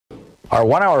Our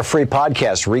 1 hour free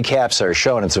podcast recaps our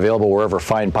show, and it's available wherever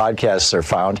fine podcasts are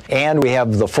found. And we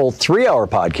have the full 3 hour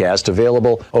podcast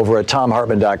available over at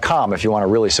thomhartmann.com if you want to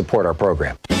really support our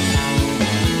program.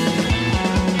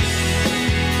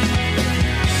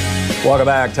 Welcome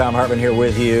back. Thom Hartmann here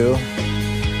with you.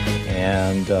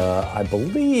 And I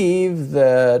believe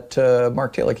that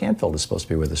Mark Taylor-Canfield is supposed to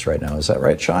be with us right now. Is that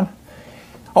right, Sean?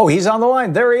 Oh, he's on the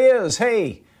line. There he is.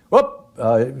 Hey. Whoop.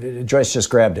 Joyce just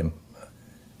grabbed him.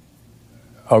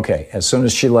 Okay. As soon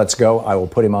as she lets go, I will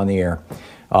put him on the air.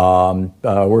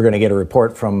 We're going to get a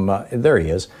report from, there he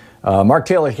is, Mark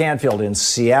Taylor-Canfield in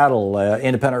Seattle,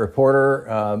 independent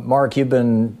reporter. Mark, you've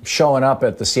been showing up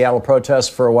at the Seattle protests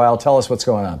for a while. Tell us what's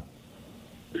going on.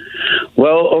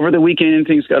 Well, over the weekend,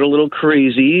 things got a little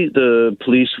crazy. The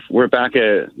police were back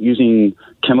at using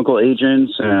chemical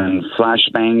agents and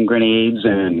flashbang grenades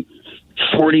and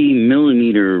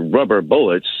 40-millimeter rubber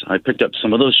bullets. I picked up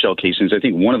some of those shell casings. I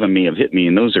think one of them may have hit me,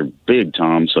 and those are big,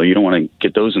 Tom, so you don't want to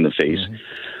get those in the face. Mm-hmm.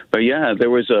 But, yeah, there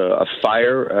was a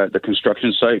fire at the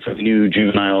construction site for the new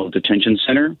juvenile detention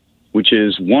center, which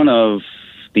is one of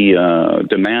the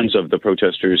demands of the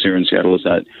protesters here in Seattle is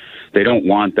that they don't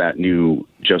want that new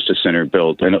Justice Center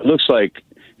built. And it looks like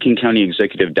King County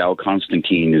Executive Dow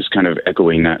Constantine is kind of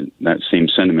echoing that same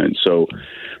sentiment. So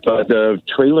the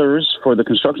trailers for the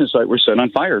construction site were set on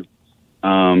fire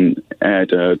at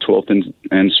 12th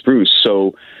and Spruce.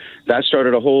 So that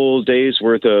started a whole day's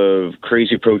worth of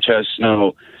crazy protests.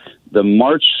 Now, the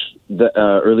march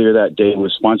earlier that day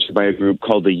was sponsored by a group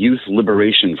called the Youth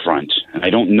Liberation Front. And I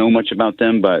don't know much about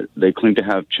them, but they claim to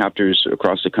have chapters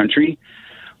across the country.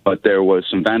 But there was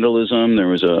some vandalism, there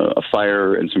was a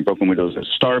fire and some broken windows at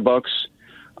Starbucks,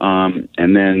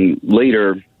 and then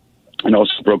later, and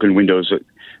also broken windows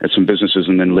at some businesses,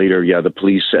 and then later, the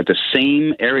police at the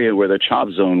same area where the chop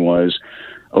zone was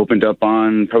opened up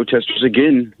on protesters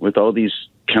again with all these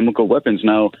chemical weapons.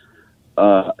 Now,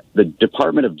 the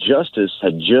Department of Justice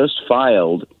had just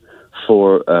filed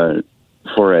for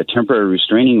a temporary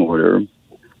restraining order.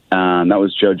 That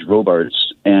was Judge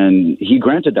Robarts, and he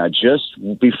granted that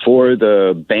just before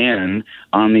the ban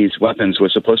on these weapons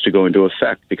was supposed to go into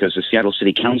effect, because the Seattle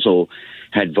City Council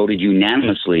had voted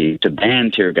unanimously to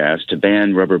ban tear gas, to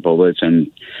ban rubber bullets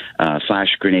and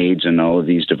flash grenades and all of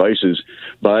these devices.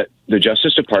 But the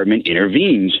Justice Department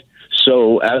intervened.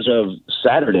 So as of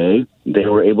Saturday, they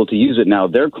were able to use it. Now,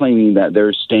 they're claiming that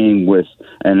they're staying with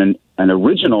an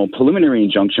original preliminary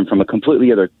injunction from a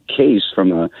completely other case,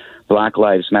 from a Black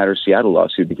Lives Matter Seattle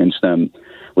lawsuit against them,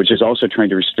 which is also trying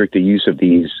to restrict the use of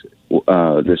these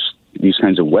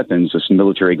kinds of weapons, this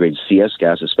military-grade CS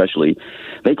gas especially.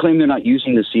 They claim they're not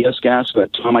using the CS gas,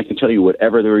 but, Tom, I can tell you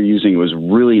whatever they were using was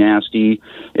really nasty.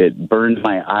 It burned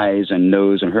my eyes and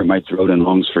nose and hurt my throat and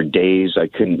lungs for days. I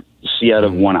couldn't see out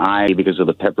of one eye because of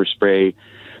the pepper spray.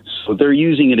 So they're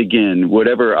using it again,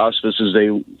 whatever auspices they,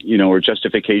 or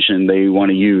justification they want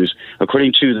to use.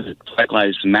 According to the Black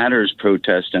Lives Matters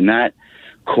protest and that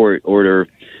court order,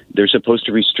 they're supposed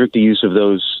to restrict the use of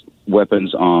those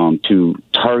weapons to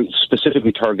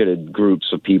specifically targeted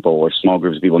groups of people or small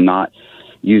groups of people, not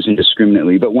used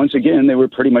indiscriminately. But once again, they were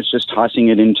pretty much just tossing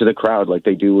it into the crowd like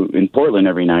they do in Portland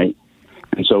every night.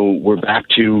 And so we're back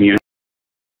to,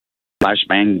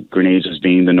 flashbang grenades as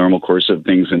being the normal course of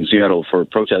things in Seattle for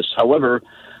protests. However,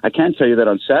 I can tell you that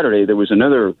on Saturday there was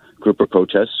another group of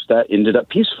protests that ended up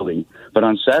peacefully. But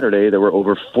on Saturday there were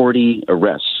over 40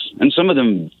 arrests, and some of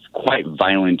them quite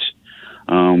violent,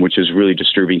 which is really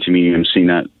disturbing to me. I'm seeing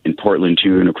that in Portland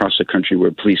too, and across the country,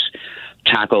 where police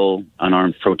tackle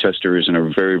unarmed protesters and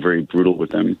are very, very brutal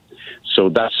with them. So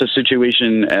that's the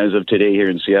situation as of today here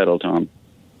in Seattle, Tom.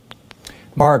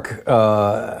 Mark,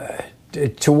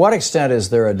 to what extent is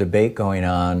there a debate going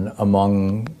on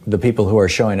among the people who are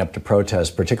showing up to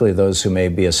protest, particularly those who may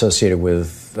be associated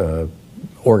with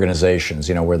organizations,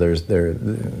 where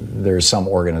there's some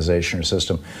organization or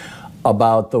system,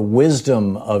 about the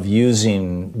wisdom of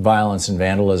using violence and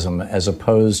vandalism as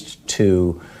opposed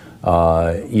to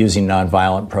using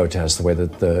nonviolent protests the way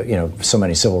that so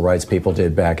many civil rights people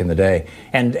did back in the day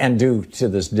and do to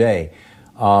this day,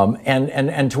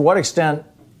 and to what extent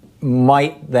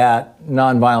might that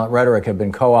nonviolent rhetoric have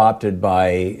been co-opted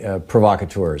by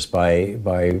provocateurs, by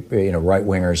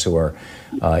right-wingers who are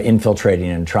infiltrating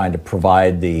and trying to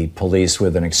provide the police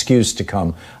with an excuse to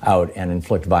come out and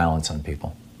inflict violence on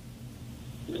people?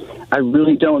 I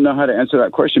really don't know how to answer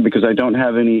that question because I don't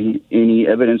have any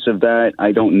evidence of that.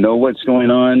 I don't know what's going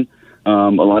on.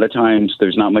 A lot of times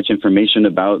there's not much information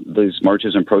about these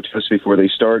marches and protests before they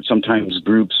start. Sometimes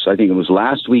groups, I think it was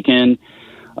last weekend,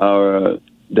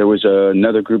 there was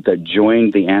another group that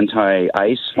joined the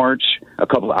anti-ICE march a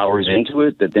couple hours into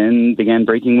it that then began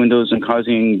breaking windows and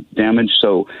causing damage.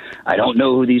 So I don't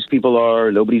know who these people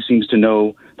are. Nobody seems to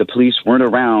know. The police weren't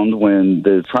around when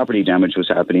the property damage was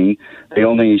happening. They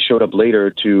only showed up later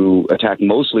to attack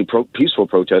mostly peaceful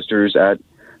protesters at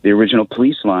the original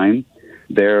police line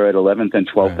there at 11th and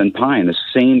 12th and Pine, the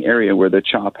same area where the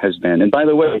CHOP has been. And by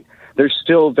the way, there's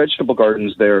still vegetable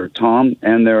gardens there, Tom,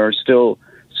 and there are still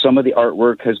some of the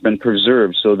artwork has been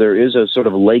preserved. So there is a sort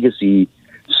of legacy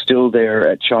still there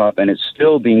at CHOP, and it's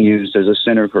still being used as a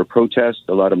center for protest.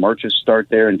 A lot of marches start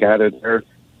there and gather there.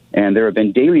 And there have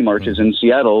been daily marches in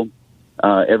Seattle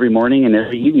every morning and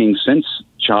every evening since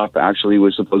CHOP actually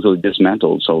was supposedly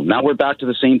dismantled. So now we're back to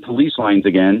the same police lines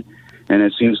again. And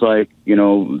it seems like,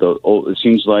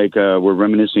 we're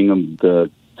reminiscing of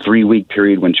the 3-week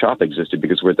period when CHOP existed,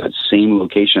 because we're at that same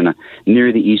location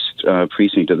near the East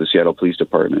Precinct of the Seattle Police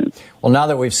Department. Well, now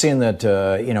that we've seen that,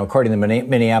 according to the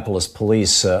Minneapolis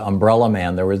Police umbrella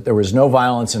man, there was no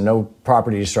violence and no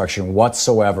property destruction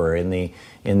whatsoever in the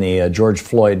George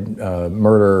Floyd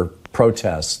murder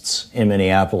protests in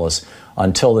Minneapolis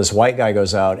until this white guy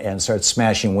goes out and starts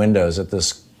smashing windows at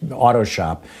this auto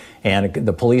shop. And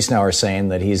the police now are saying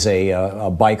that he's a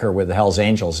biker with the Hells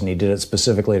Angels, and he did it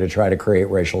specifically to try to create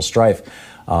racial strife.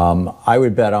 I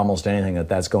would bet almost anything that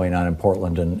that's going on in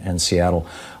Portland and Seattle.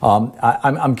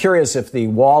 I'm curious if the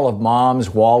wall of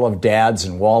moms, wall of dads,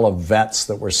 and wall of vets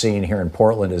that we're seeing here in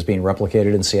Portland is being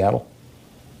replicated in Seattle?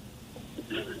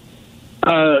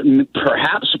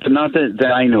 Perhaps, but not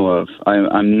that I know of.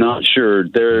 I'm not sure.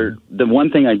 The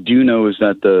one thing I do know is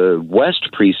that the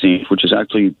West Precinct, which is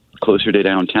actually closer to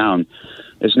downtown,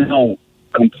 is now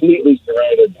completely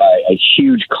surrounded by a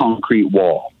huge concrete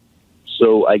wall.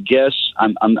 So I guess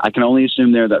I can only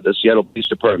assume there that the Seattle Police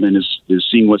Department is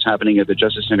seeing what's happening at the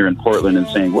Justice Center in Portland and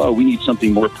saying, well, we need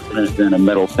something more permanent than a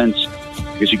metal fence,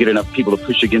 because you get enough people to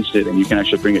push against it and you can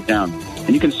actually bring it down.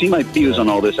 And you can see my views on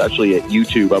all this actually at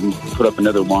YouTube. I'm put up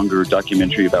another longer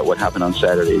documentary about what happened on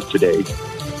Saturday today.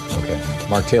 Okay.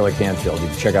 Mark Taylor-Canfield. You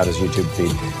can check out his YouTube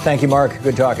feed. Thank you, Mark.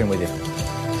 Good talking with you.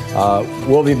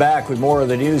 We'll be back with more of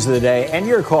the news of the day and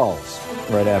your calls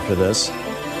right after this.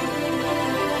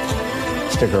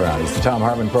 Stick around. It's the Thom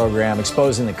Hartmann Program,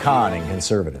 exposing the con in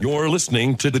conservatives. You're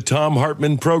listening to the Thom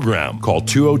Hartmann Program. Call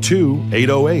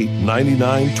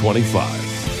 202-808-9925.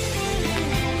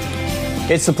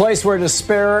 It's the place where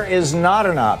despair is not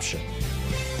an option.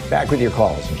 Back with your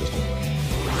calls in just a moment.